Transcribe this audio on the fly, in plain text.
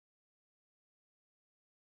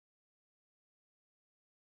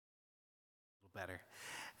better.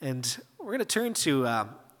 And we're going to turn to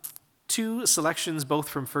two selections, both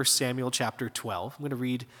from 1 Samuel chapter 12. I'm going to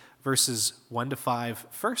read verses 1 to 5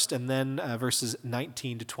 first, and then verses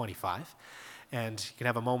 19 to 25. And you can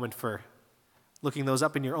have a moment for looking those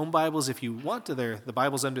up in your own Bibles if you want to. The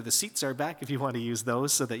Bibles under the seats are back if you want to use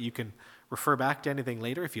those so that you can refer back to anything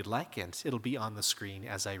later if you'd like, and it'll be on the screen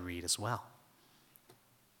as I read as well.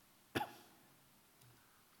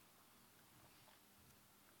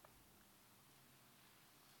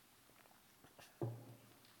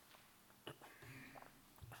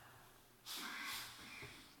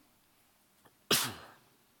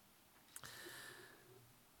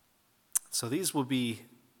 So these will be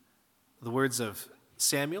the words of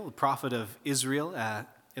Samuel, the prophet of Israel,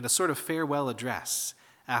 in a sort of farewell address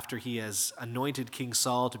after he has anointed King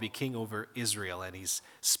Saul to be king over Israel. And he's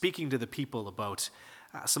speaking to the people about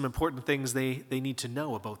some important things they need to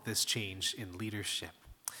know about this change in leadership.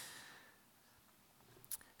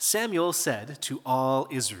 Samuel said to all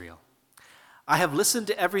Israel, "I have listened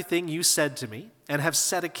to everything you said to me and have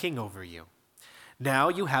set a king over you. Now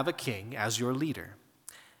you have a king as your leader.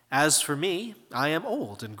 As for me, I am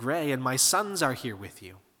old and gray, and my sons are here with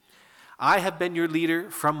you. I have been your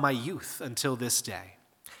leader from my youth until this day.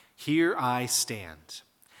 Here I stand.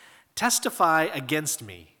 Testify against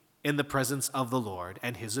me in the presence of the Lord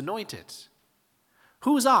and his anointed.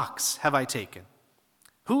 Whose ox have I taken?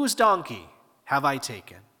 Whose donkey have I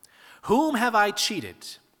taken? Whom have I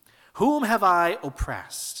cheated? Whom have I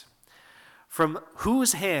oppressed? From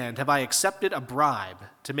whose hand have I accepted a bribe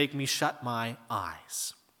to make me shut my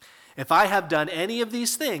eyes? If I have done any of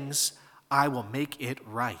these things, I will make it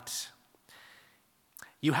right."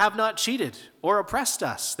 "You have not cheated or oppressed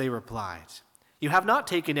us," they replied. "You have not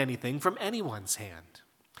taken anything from anyone's hand."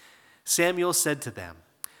 Samuel said to them,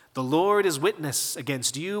 "The Lord is witness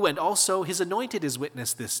against you, and also his anointed is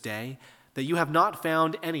witness this day, that you have not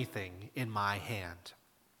found anything in my hand."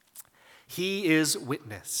 "He is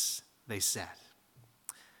witness," they said.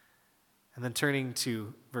 And then turning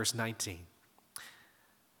to verse 19.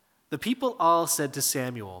 The people all said to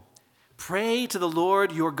Samuel, "Pray to the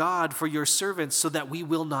Lord your God for your servants so that we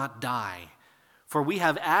will not die. For we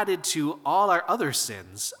have added to all our other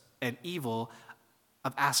sins an evil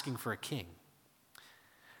of asking for a king."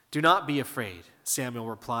 "Do not be afraid," Samuel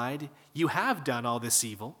replied. "You have done all this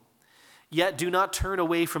evil. Yet do not turn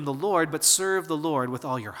away from the Lord, but serve the Lord with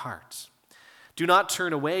all your heart. Do not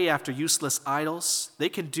turn away after useless idols. They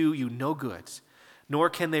can do you no good, nor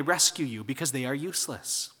can they rescue you because they are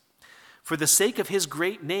useless. For the sake of his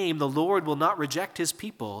great name, the Lord will not reject his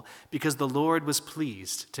people, because the Lord was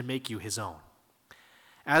pleased to make you his own.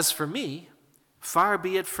 As for me, far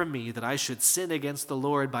be it from me that I should sin against the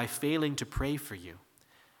Lord by failing to pray for you.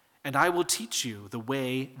 And I will teach you the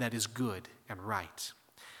way that is good and right.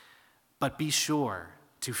 But be sure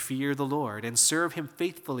to fear the Lord and serve him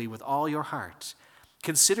faithfully with all your heart.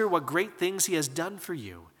 Consider what great things he has done for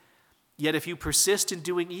you. Yet if you persist in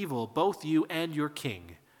doing evil, both you and your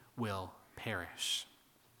king will perish."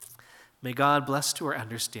 May God bless to our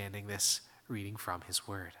understanding this reading from his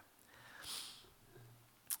word.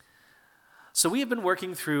 So we have been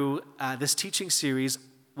working through this teaching series,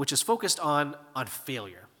 which is focused on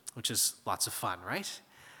failure, which is lots of fun, right?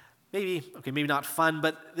 Maybe not fun,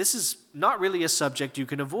 but this is not really a subject you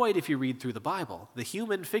can avoid if you read through the Bible. The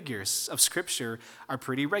human figures of Scripture are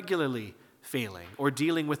pretty regularly failing, or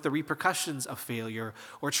dealing with the repercussions of failure,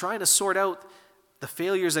 or trying to sort out the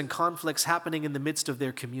failures and conflicts happening in the midst of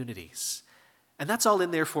their communities. And that's all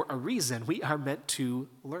in there for a reason. We are meant to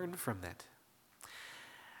learn from it.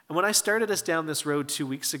 And when I started us down this road 2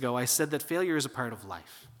 weeks ago, I said that failure is a part of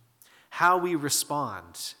life. How we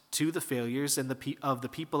respond to the failures of the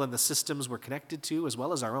people and the systems we're connected to, as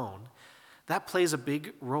well as our own, that plays a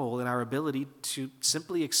big role in our ability to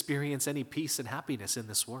simply experience any peace and happiness in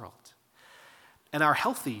this world. And our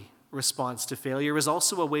healthy response to failure is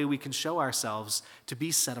also a way we can show ourselves to be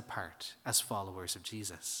set apart as followers of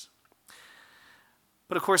Jesus.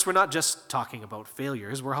 But of course, we're not just talking about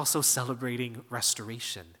failures, we're also celebrating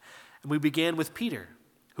restoration. And we began with Peter,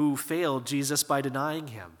 who failed Jesus by denying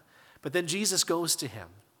him. But then Jesus goes to him,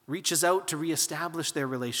 reaches out to reestablish their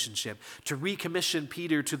relationship, to recommission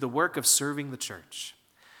Peter to the work of serving the church.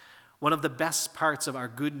 One of the best parts of our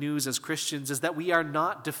good news as Christians is that we are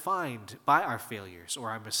not defined by our failures or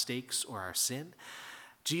our mistakes or our sin.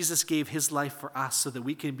 Jesus gave his life for us so that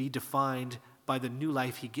we can be defined by the new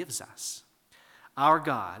life he gives us. Our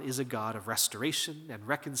God is a God of restoration and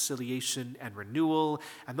reconciliation and renewal,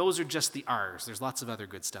 and those are just the R's. There's lots of other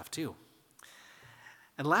good stuff too.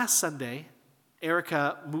 And last Sunday,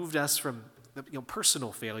 Erica moved us from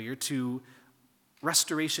personal failure to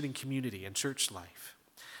restoration in community and church life,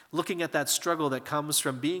 looking at that struggle that comes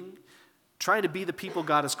from trying to be the people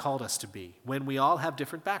God has called us to be, when we all have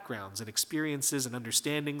different backgrounds and experiences and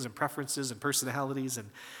understandings and preferences and personalities and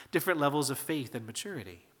different levels of faith and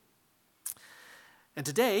maturity. And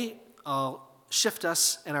today, I'll shift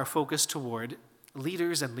us and our focus toward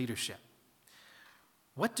leaders and leadership.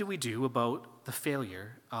 What do we do about the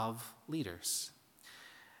failure of leaders?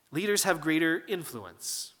 Leaders have greater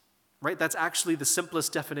influence, right? That's actually the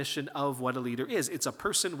simplest definition of what a leader is. It's a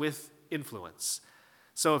person with influence.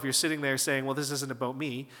 So if you're sitting there saying, well, this isn't about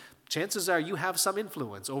me, chances are you have some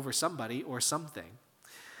influence over somebody or something.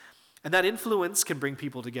 And that influence can bring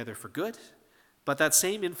people together for good, but that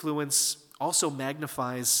same influence also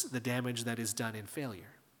magnifies the damage that is done in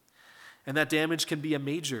failure. And that damage can be a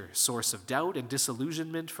major source of doubt and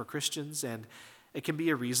disillusionment for Christians, and it can be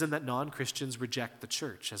a reason that non-Christians reject the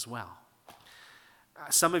church as well.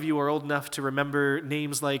 Some of you are old enough to remember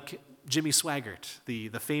names like Jimmy Swaggart, the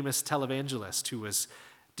famous televangelist who was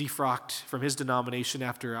defrocked from his denomination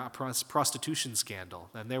after a prostitution scandal.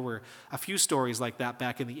 And there were a few stories like that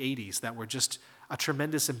back in the 80s that were just a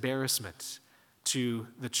tremendous embarrassment to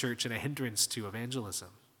the church and a hindrance to evangelism.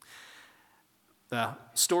 The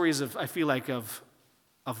stories of the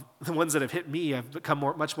ones that have hit me have become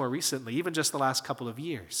much more recently, even just the last couple of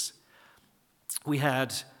years. We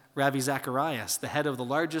had Ravi Zacharias, the head of the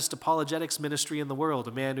largest apologetics ministry in the world,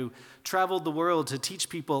 a man who traveled the world to teach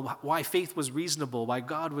people why faith was reasonable, why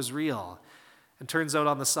God was real. And turns out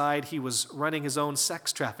on the side, he was running his own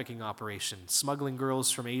sex trafficking operation, smuggling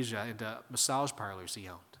girls from Asia into massage parlors he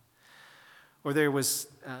owned. Or there was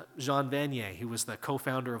Jean Vanier, who was the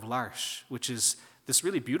co-founder of L'Arche, which is this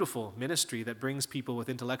really beautiful ministry that brings people with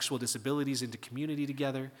intellectual disabilities into community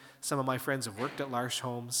together. Some of my friends have worked at L'Arche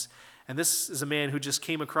homes. And this is a man who just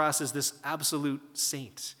came across as this absolute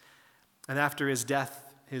saint. And after his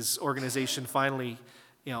death, his organization finally,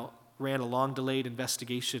 ran a long-delayed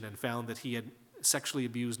investigation and found that he had sexually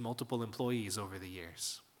abused multiple employees over the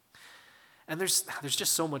years. And there's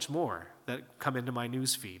just so much more that come into my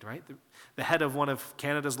news feed, right? The head of one of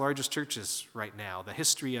Canada's largest churches right now, the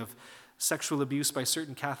history of sexual abuse by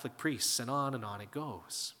certain Catholic priests, and on it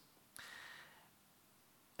goes.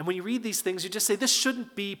 And when you read these things, you just say, this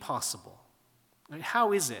shouldn't be possible. Right?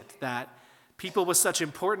 How is it that people with such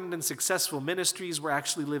important and successful ministries were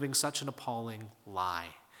actually living such an appalling lie?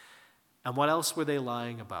 And what else were they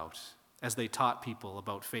lying about as they taught people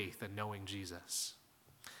about faith and knowing Jesus?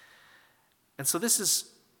 And so this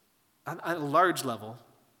is, on a large level,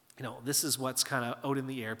 this is what's kind of out in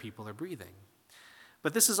the air people are breathing.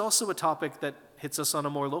 But this is also a topic that hits us on a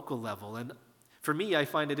more local level. And for me, I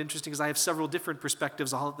find it interesting because I have several different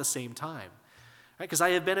perspectives all at the same time. Right? Because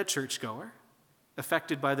I have been a churchgoer,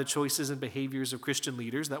 affected by the choices and behaviors of Christian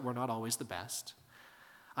leaders that were not always the best.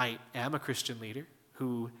 I am a Christian leader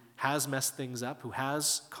who has messed things up, who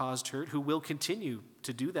has caused hurt, who will continue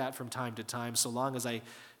to do that from time to time so long as I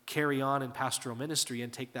carry on in pastoral ministry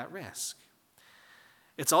and take that risk.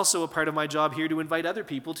 It's also a part of my job here to invite other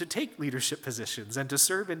people to take leadership positions and to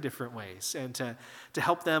serve in different ways and to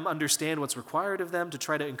help them understand what's required of them, to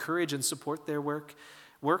try to encourage and support their work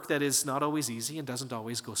that is not always easy and doesn't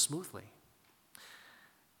always go smoothly.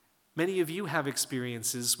 Many of you have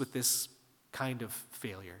experiences with this kind of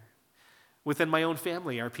failure. Within my own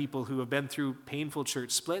family are people who have been through painful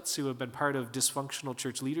church splits, who have been part of dysfunctional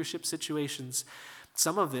church leadership situations.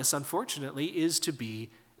 Some of this, unfortunately, is to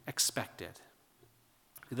be expected.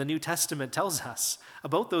 The New Testament tells us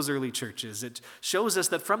about those early churches. It shows us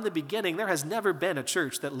that from the beginning, there has never been a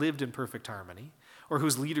church that lived in perfect harmony or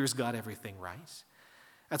whose leaders got everything right.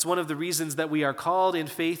 That's one of the reasons that we are called in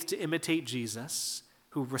faith to imitate Jesus,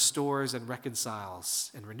 who restores and reconciles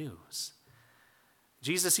and renews.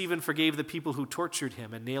 Jesus even forgave the people who tortured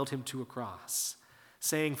him and nailed him to a cross,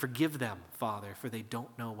 saying, "Forgive them, Father, for they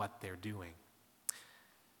don't know what they're doing."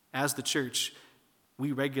 As the church,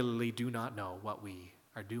 we regularly do not know what we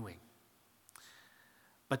are doing.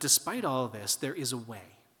 But despite all of this, there is a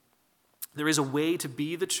way. There is a way to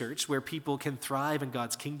be the church where people can thrive and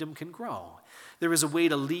God's kingdom can grow. There is a way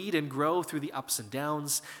to lead and grow through the ups and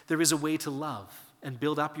downs. There is a way to love and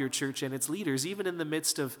build up your church and its leaders, even in the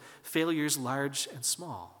midst of failures large and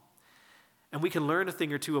small. And we can learn a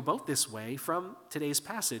thing or two about this way from today's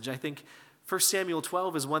passage. I think 1 Samuel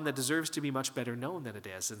 12 is one that deserves to be much better known than it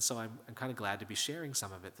is, and so I'm kind of glad to be sharing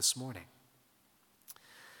some of it this morning.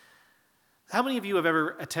 How many of you have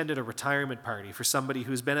ever attended a retirement party for somebody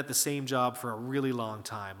who's been at the same job for a really long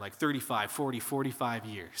time, like 35, 40, 45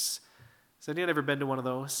 years? Has anyone ever been to one of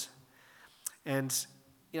those? And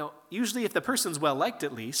Usually if the person's well-liked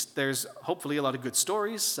at least, there's hopefully a lot of good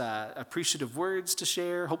stories, appreciative words to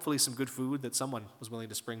share, hopefully some good food that someone was willing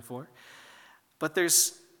to spring for. But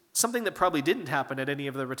there's something that probably didn't happen at any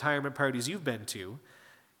of the retirement parties you've been to,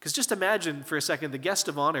 because just imagine for a second the guest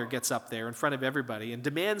of honor gets up there in front of everybody and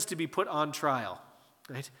demands to be put on trial,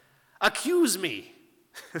 right? Accuse me.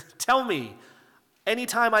 Tell me,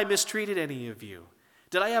 anytime I mistreated any of you,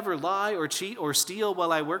 did I ever lie or cheat or steal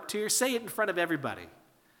while I worked here? Say it in front of everybody.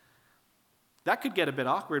 That could get a bit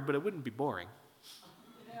awkward, but it wouldn't be boring.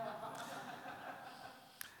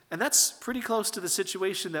 And that's pretty close to the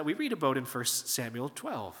situation that we read about in 1 Samuel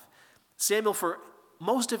 12. Samuel, for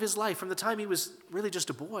most of his life, from the time he was really just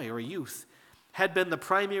a boy or a youth, had been the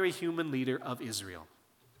primary human leader of Israel.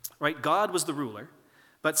 Right? God was the ruler,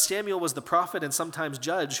 but Samuel was the prophet and sometimes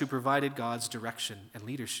judge who provided God's direction and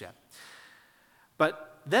leadership.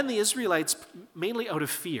 But then the Israelites, mainly out of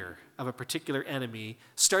fear of a particular enemy,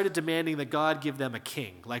 started demanding that God give them a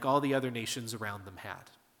king, like all the other nations around them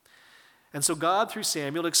had. And so God, through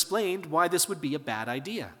Samuel, explained why this would be a bad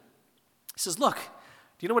idea. He says, look,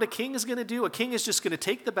 do you know what a king is going to do? A king is just going to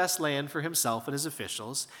take the best land for himself and his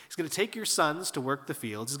officials. He's going to take your sons to work the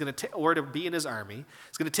fields, or to be in his army.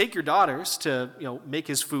 He's going to take your daughters to make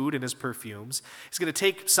his food and his perfumes. He's going to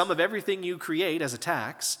take some of everything you create as a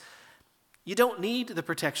tax. You don't need the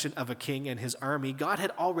protection of a king and his army. God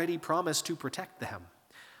had already promised to protect them.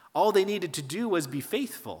 All they needed to do was be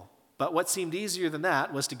faithful, but what seemed easier than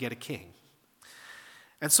that was to get a king.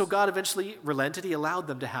 And so God eventually relented. He allowed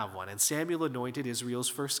them to have one, and Samuel anointed Israel's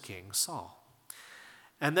first king, Saul.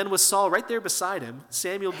 And then with Saul right there beside him,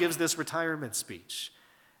 Samuel gives this retirement speech.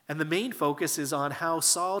 And the main focus is on how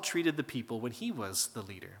Saul treated the people when he was the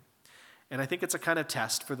leader. And I think it's a kind of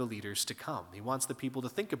test for the leaders to come. He wants the people to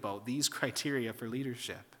think about these criteria for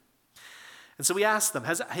leadership. And so we ask them,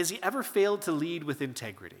 has he ever failed to lead with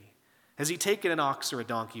integrity? Has he taken an ox or a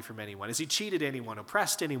donkey from anyone? Has he cheated anyone,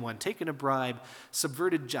 oppressed anyone, taken a bribe,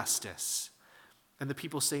 subverted justice? And the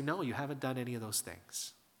people say, no, you haven't done any of those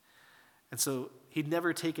things. And so he'd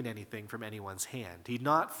never taken anything from anyone's hand. He'd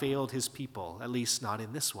not failed his people, at least not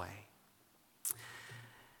in this way.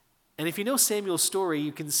 And if you know Samuel's story,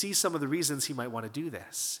 you can see some of the reasons he might want to do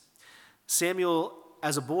this. Samuel,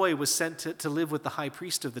 as a boy, was sent to live with the high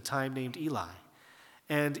priest of the time named Eli.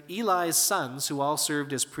 And Eli's sons, who all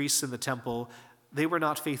served as priests in the temple, they were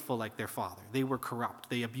not faithful like their father. They were corrupt.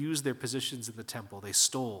 They abused their positions in the temple. They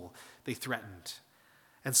stole. They threatened.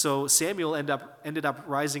 And so Samuel ended up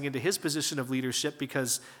rising into his position of leadership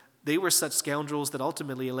because they were such scoundrels that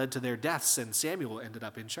ultimately led to their deaths, and Samuel ended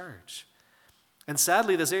up in charge. And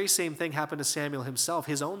sadly, the very same thing happened to Samuel himself.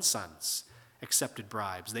 His own sons accepted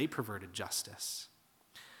bribes. They perverted justice.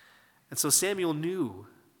 And so Samuel knew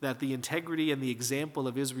that the integrity and the example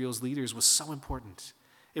of Israel's leaders was so important.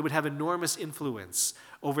 It would have enormous influence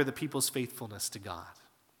over the people's faithfulness to God.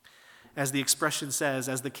 As the expression says,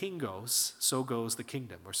 as the king goes, so goes the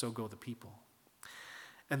kingdom, or so go the people.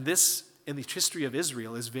 And this, in the history of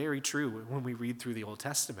Israel, is very true when we read through the Old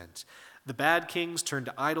Testament. The bad kings turned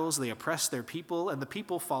to idols, they oppressed their people, and the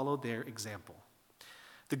people followed their example.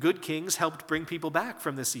 The good kings helped bring people back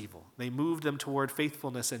from this evil. They moved them toward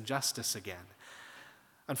faithfulness and justice again.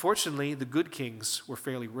 Unfortunately, the good kings were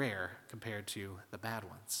fairly rare compared to the bad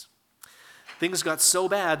ones. Things got so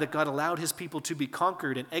bad that God allowed his people to be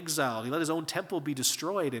conquered and exiled. He let his own temple be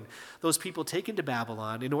destroyed and those people taken to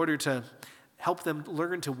Babylon in order to help them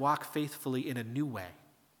learn to walk faithfully in a new way.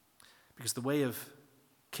 Because the way of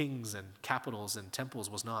kings and capitals and temples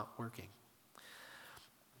was not working.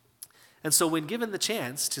 And so when given the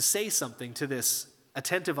chance to say something to this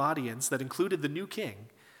attentive audience that included the new king,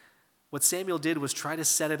 what Samuel did was try to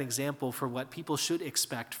set an example for what people should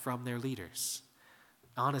expect from their leaders.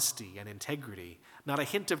 Honesty and integrity, not a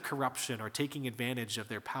hint of corruption or taking advantage of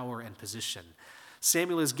their power and position.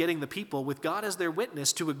 Samuel is getting the people, with God as their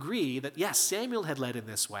witness, to agree that yes, Samuel had led in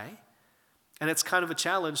this way. And it's kind of a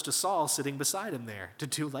challenge to Saul sitting beside him there to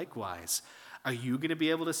do likewise. Are you going to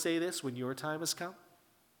be able to say this when your time has come?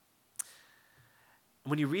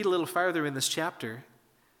 When you read a little farther in this chapter,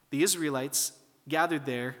 the Israelites gathered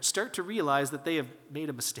there start to realize that they have made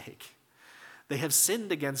a mistake. They have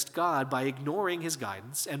sinned against God by ignoring his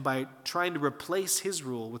guidance and by trying to replace his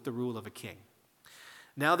rule with the rule of a king.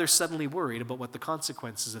 Now they're suddenly worried about what the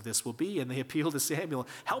consequences of this will be, and they appeal to Samuel,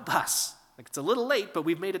 help us. Like, it's a little late, but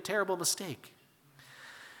we've made a terrible mistake.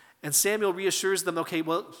 And Samuel reassures them, okay,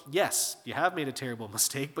 well, yes, you have made a terrible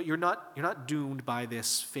mistake, but you're not doomed by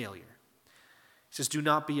this failure. He says, do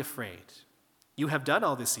not be afraid. You have done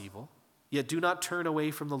all this evil, yet do not turn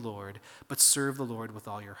away from the Lord, but serve the Lord with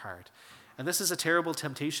all your heart. And this is a terrible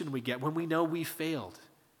temptation we get when we know we failed.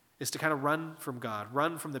 is to kind of run from God,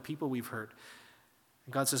 run from the people we've hurt.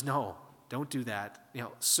 And God says, no, don't do that.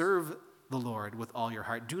 Serve the Lord with all your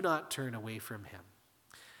heart. Do not turn away from him.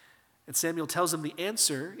 And Samuel tells him the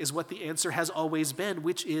answer is what the answer has always been,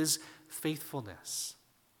 which is faithfulness.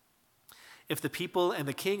 If the people and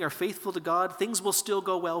the king are faithful to God, things will still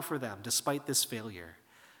go well for them despite this failure.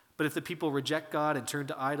 But if the people reject God and turn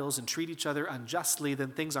to idols and treat each other unjustly,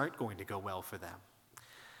 then things aren't going to go well for them.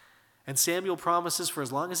 And Samuel promises for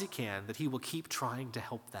as long as he can that he will keep trying to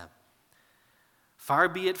help them. Far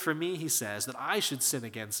be it from me, he says, that I should sin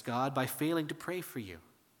against God by failing to pray for you.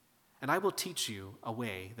 And I will teach you a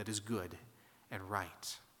way that is good and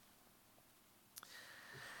right.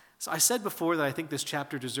 So I said before that I think this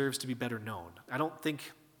chapter deserves to be better known. I don't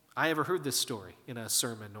think I ever heard this story in a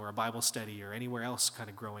sermon or a Bible study or anywhere else kind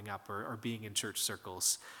of growing up or being in church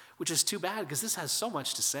circles, which is too bad because this has so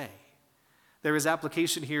much to say. There is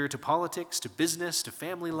application here to politics, to business, to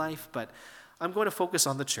family life, but I'm going to focus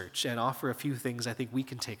on the church and offer a few things I think we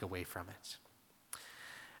can take away from it.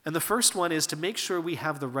 And the first one is to make sure we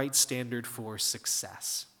have the right standard for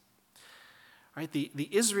success. Right? The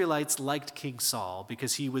Israelites liked King Saul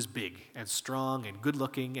because he was big and strong and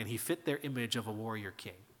good-looking, and he fit their image of a warrior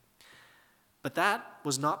king. But that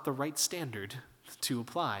was not the right standard to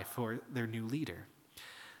apply for their new leader.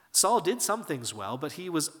 Saul did some things well, but he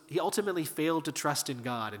ultimately failed to trust in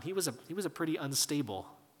God, and he was a pretty unstable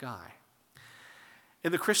guy.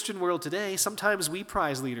 In the Christian world today, sometimes we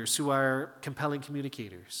prize leaders who are compelling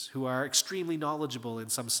communicators, who are extremely knowledgeable in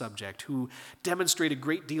some subject, who demonstrate a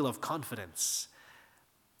great deal of confidence.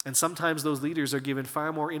 And sometimes those leaders are given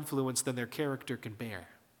far more influence than their character can bear,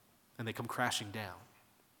 and they come crashing down.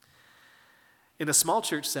 In a small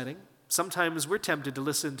church setting, sometimes we're tempted to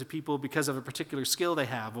listen to people because of a particular skill they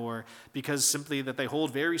have or because simply that they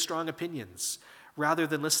hold very strong opinions, rather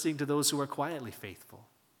than listening to those who are quietly faithful,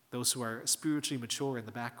 those who are spiritually mature in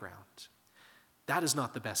the background. That is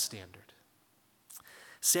not the best standard.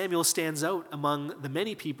 Samuel stands out among the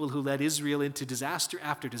many people who led Israel into disaster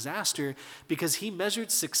after disaster because he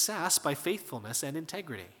measured success by faithfulness and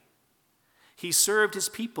integrity. He served his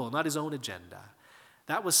people, not his own agenda.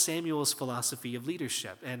 That was Samuel's philosophy of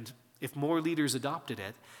leadership, and if more leaders adopted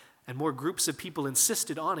it and more groups of people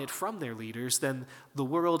insisted on it from their leaders, then the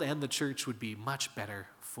world and the church would be much better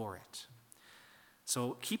for it.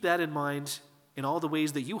 So keep that in mind in all the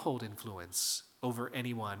ways that you hold influence over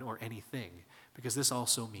anyone or anything, because this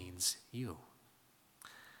also means you.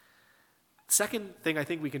 Second thing I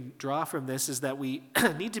think we can draw from this is that we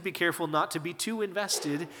need to be careful not to be too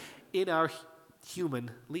invested in our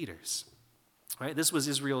human leaders. Right? This was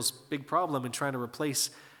Israel's big problem in trying to replace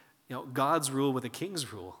God's rule with a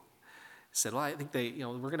king's rule. He said, well, I think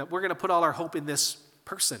we're gonna put all our hope in this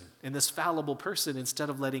person, in this fallible person, instead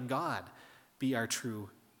of letting God be our true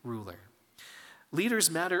ruler. Leaders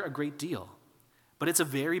matter a great deal, but it's a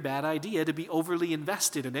very bad idea to be overly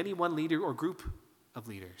invested in any one leader or group of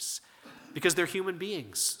leaders because they're human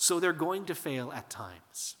beings, so they're going to fail at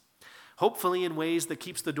times. Hopefully in ways that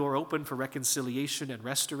keeps the door open for reconciliation and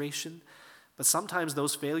restoration, but sometimes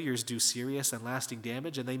those failures do serious and lasting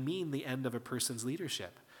damage, and they mean the end of a person's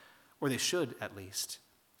leadership, or they should at least.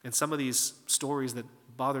 And some of these stories that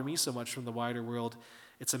bother me so much from the wider world,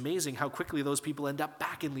 it's amazing how quickly those people end up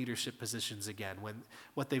back in leadership positions again when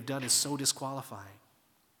what they've done is so disqualifying.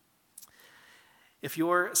 If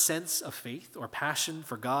your sense of faith or passion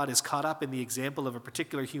for God is caught up in the example of a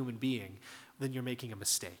particular human being, then you're making a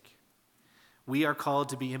mistake. We are called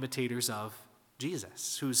to be imitators of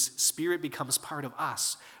Jesus, whose spirit becomes part of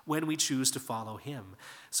us when we choose to follow him.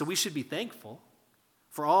 So we should be thankful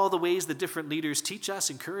for all the ways that different leaders teach us,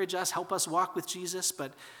 encourage us, help us walk with Jesus,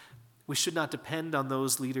 but we should not depend on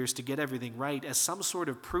those leaders to get everything right as some sort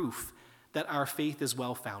of proof that our faith is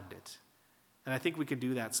well-founded. And I think we can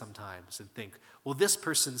do that sometimes and think, well, this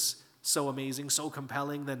person's so amazing, so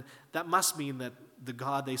compelling, then that must mean that the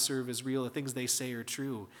God they serve is real, the things they say are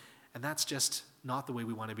true. And that's just not the way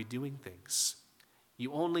we want to be doing things.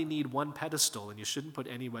 You only need one pedestal, and you shouldn't put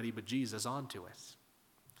anybody but Jesus onto it.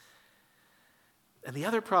 And the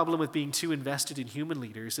other problem with being too invested in human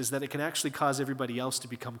leaders is that it can actually cause everybody else to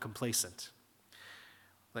become complacent.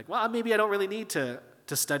 Like, well, maybe I don't really need to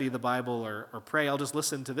study the Bible or pray. I'll just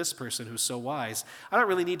listen to this person who's so wise. I don't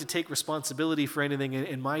really need to take responsibility for anything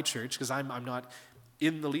in my church because I'm not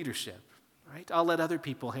in the leadership. Right? I'll let other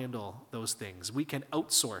people handle those things. We can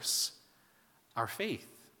outsource our faith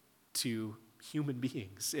to human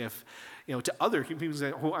beings, to other human beings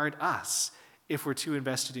who aren't us, if we're too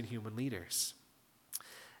invested in human leaders.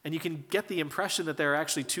 And you can get the impression that there are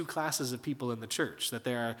actually two classes of people in the church, that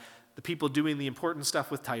there are the people doing the important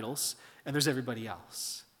stuff with titles, and there's everybody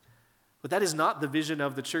else. But that is not the vision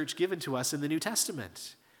of the church given to us in the New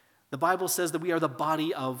Testament. The Bible says that we are the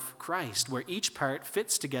body of Christ, where each part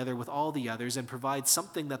fits together with all the others and provides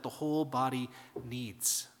something that the whole body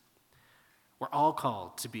needs. We're all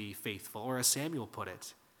called to be faithful, or as Samuel put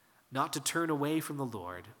it, not to turn away from the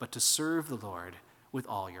Lord, but to serve the Lord with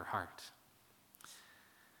all your heart.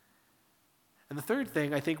 And the third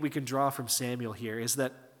thing I think we can draw from Samuel here is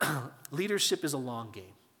that leadership is a long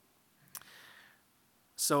game.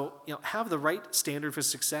 So, have the right standard for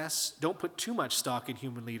success. Don't put too much stock in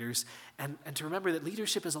human leaders. And to remember that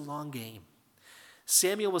leadership is a long game.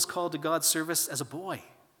 Samuel was called to God's service as a boy,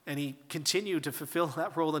 and he continued to fulfill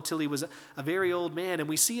that role until he was a very old man. And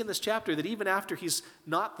we see in this chapter that even after he's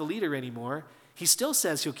not the leader anymore, he still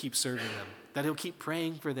says he'll keep serving them, that he'll keep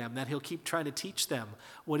praying for them, that he'll keep trying to teach them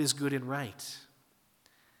what is good and right.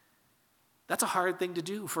 That's a hard thing to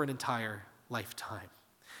do for an entire lifetime.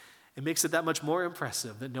 It makes it that much more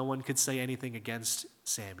impressive that no one could say anything against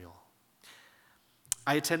Samuel.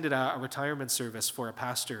 I attended a retirement service for a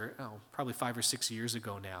pastor, probably 5 or 6 years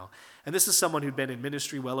ago now. And this is someone who'd been in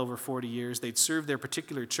ministry well over 40 years. They'd served their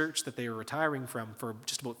particular church that they were retiring from for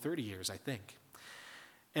just about 30 years, I think.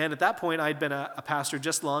 And at that point, I'd been a pastor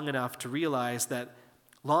just long enough to realize that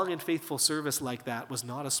long and faithful service like that was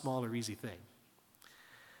not a small or easy thing.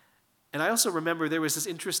 And I also remember there was this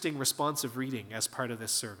interesting responsive reading as part of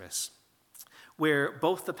this service, where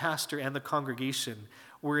both the pastor and the congregation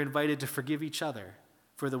were invited to forgive each other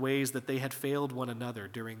for the ways that they had failed one another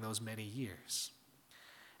during those many years.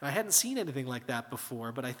 And I hadn't seen anything like that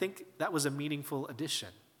before, but I think that was a meaningful addition.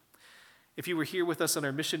 If you were here with us on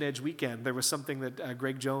our Mission Edge weekend, there was something that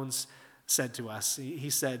Greg Jones said to us. He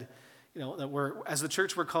said, that as the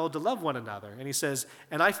church, we're called to love one another. And he says,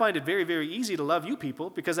 and I find it very, very easy to love you people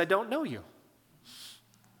because I don't know you.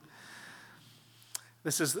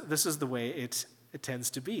 This is the way it tends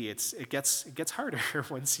to be. It gets harder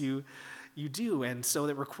once you do. And so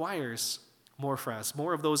it requires more for us,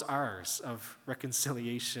 more of those R's of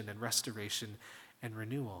reconciliation and restoration and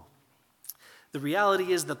renewal. The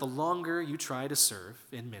reality is that the longer you try to serve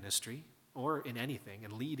in ministry or in anything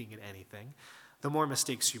and leading in anything, the more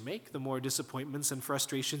mistakes you make, the more disappointments and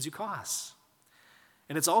frustrations you cause.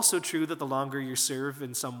 And it's also true that the longer you serve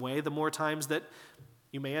in some way, the more times that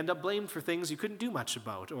you may end up blamed for things you couldn't do much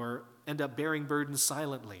about, or end up bearing burdens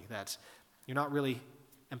silently that you're not really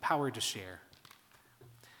empowered to share.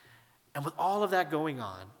 And with all of that going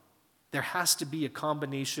on, there has to be a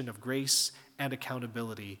combination of grace and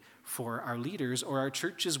accountability for our leaders, or our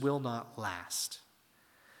churches will not last.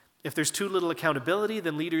 If there's too little accountability,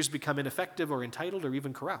 then leaders become ineffective or entitled or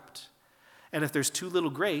even corrupt. And if there's too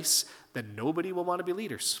little grace, then nobody will want to be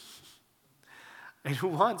leaders. And who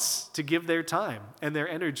wants to give their time and their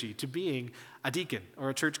energy to being a deacon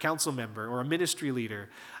or a church council member or a ministry leader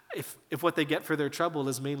if what they get for their trouble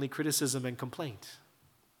is mainly criticism and complaint?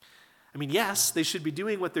 I mean, yes, they should be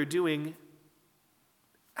doing what they're doing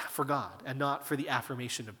for God and not for the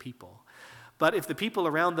affirmation of people. But if the people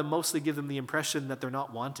around them mostly give them the impression that they're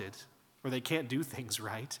not wanted or they can't do things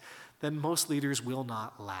right, then most leaders will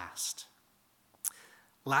not last.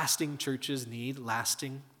 Lasting churches need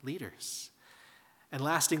lasting leaders. And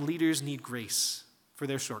lasting leaders need grace for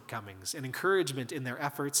their shortcomings and encouragement in their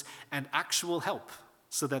efforts and actual help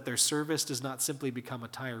so that their service does not simply become a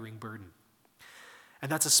tiring burden.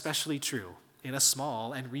 And that's especially true in a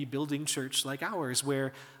small and rebuilding church like ours,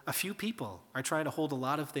 where a few people are trying to hold a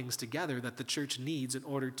lot of things together that the church needs in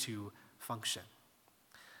order to function.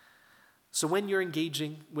 So when you're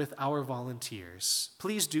engaging with our volunteers,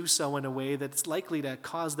 please do so in a way that's likely to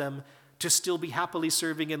cause them to still be happily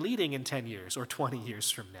serving and leading in 10 years or 20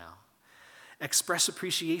 years from now. Express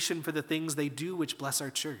appreciation for the things they do which bless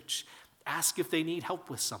our church. Ask if they need help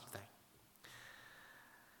with something.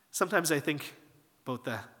 Sometimes I think about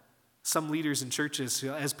some leaders in churches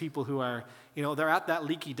as people who are, they're at that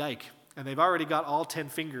leaky dike and they've already got all 10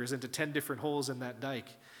 fingers into 10 different holes in that dike.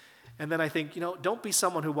 And then I think, don't be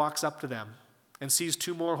someone who walks up to them and sees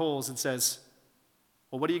 2 more holes and says,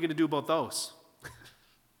 well, what are you going to do about those?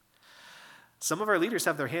 Some of our leaders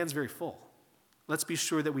have their hands very full. Let's be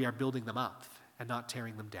sure that we are building them up and not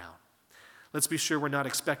tearing them down. Let's be sure we're not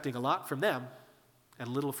expecting a lot from them and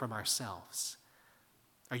little from ourselves.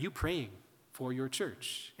 Are you praying for your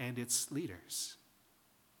church and its leaders?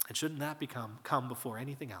 And shouldn't that come before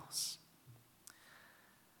anything else?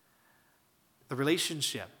 The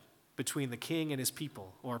relationship between the king and his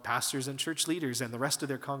people, or pastors and church leaders and the rest of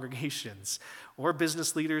their congregations, or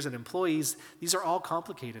business leaders and employees, these are all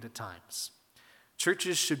complicated at times.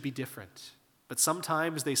 Churches should be different, But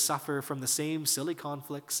sometimes they suffer from the same silly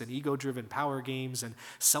conflicts and ego-driven power games and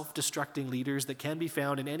self-destructing leaders that can be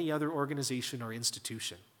found in any other organization or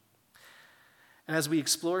institution. And as we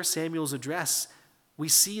explore Samuel's address, we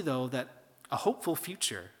see, though, that a hopeful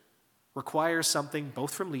future requires something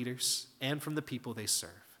both from leaders and from the people they serve.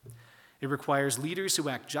 It requires leaders who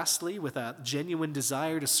act justly with a genuine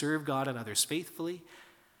desire to serve God and others faithfully,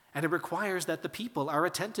 and it requires that the people are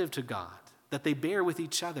attentive to God, that they bear with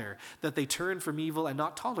each other, that they turn from evil and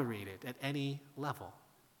not tolerate it at any level.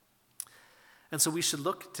 And so we should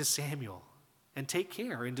look to Samuel and take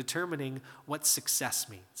care in determining what success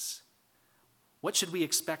means. What should we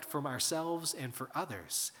expect from ourselves and for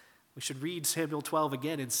others? We should read Samuel 12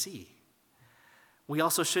 again and see. We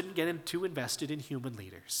also shouldn't get too invested in human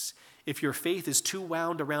leaders. If your faith is too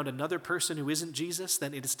wound around another person who isn't Jesus,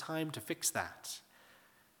 then it is time to fix that.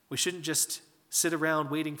 We shouldn't just sit around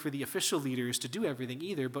waiting for the official leaders to do everything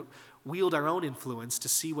either, but wield our own influence to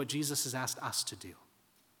see what Jesus has asked us to do.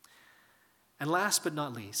 And last but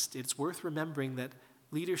not least, it's worth remembering that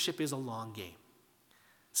leadership is a long game.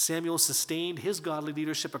 Samuel sustained his godly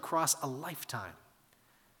leadership across a lifetime.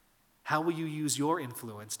 How will you use your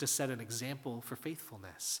influence to set an example for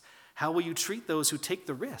faithfulness? How will you treat those who take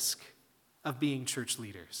the risk of being church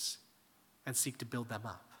leaders and seek to build them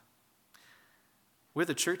up? We're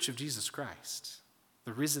the Church of Jesus Christ,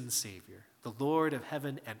 the risen Savior, the Lord of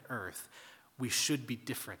heaven and earth. We should be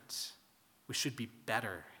different. We should be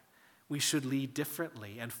better. We should lead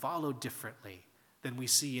differently and follow differently than we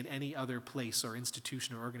see in any other place or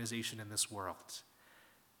institution or organization in this world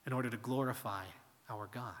in order to glorify our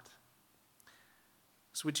God.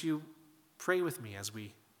 So would you pray with me as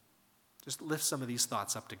we just lift some of these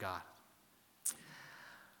thoughts up to God?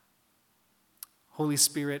 Holy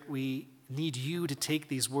Spirit, we need you to take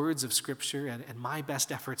these words of Scripture and my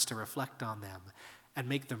best efforts to reflect on them and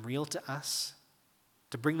make them real to us,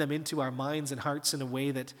 to bring them into our minds and hearts in a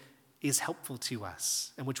way that is helpful to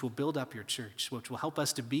us and which will build up your church, which will help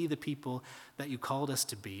us to be the people that you called us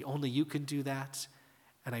to be. Only you can do that,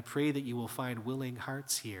 and I pray that you will find willing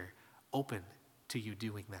hearts here open to you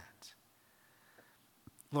doing that.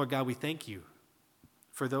 Lord God, we thank you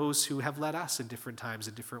for those who have led us in different times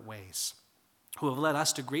in different ways, who have led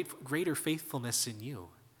us to greater faithfulness in you.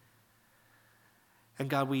 And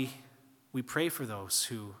God, we pray for those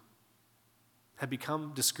who have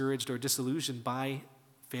become discouraged or disillusioned by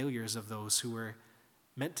failures of those who were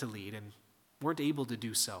meant to lead and weren't able to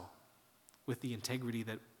do so with the integrity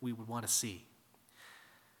that we would want to see.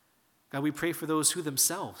 God, we pray for those who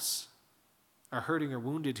themselves are hurting or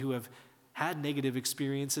wounded, who have had negative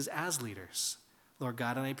experiences as leaders, Lord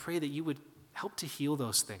God, and I pray that you would help to heal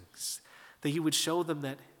those things, that you would show them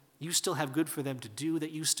that you still have good for them to do,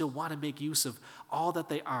 that you still want to make use of all that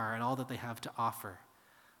they are and all that they have to offer.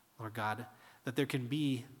 Lord God, that there can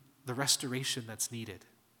be the restoration that's needed,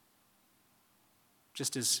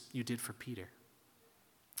 just as you did for Peter.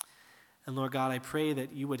 And Lord God, I pray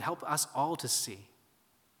that you would help us all to see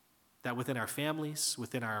that within our families,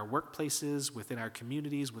 within our workplaces, within our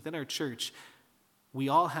communities, within our church, we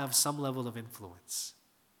all have some level of influence.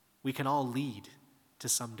 We can all lead to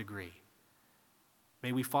some degree.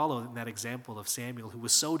 May we follow in that example of Samuel, who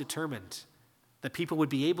was so determined that people would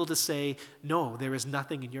be able to say, no, there is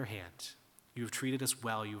nothing in your hand. You have treated us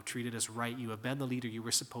well. You have treated us right. You have been the leader you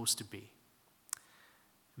were supposed to be.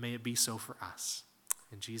 May it be so for us.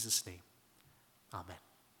 In Jesus' name, amen.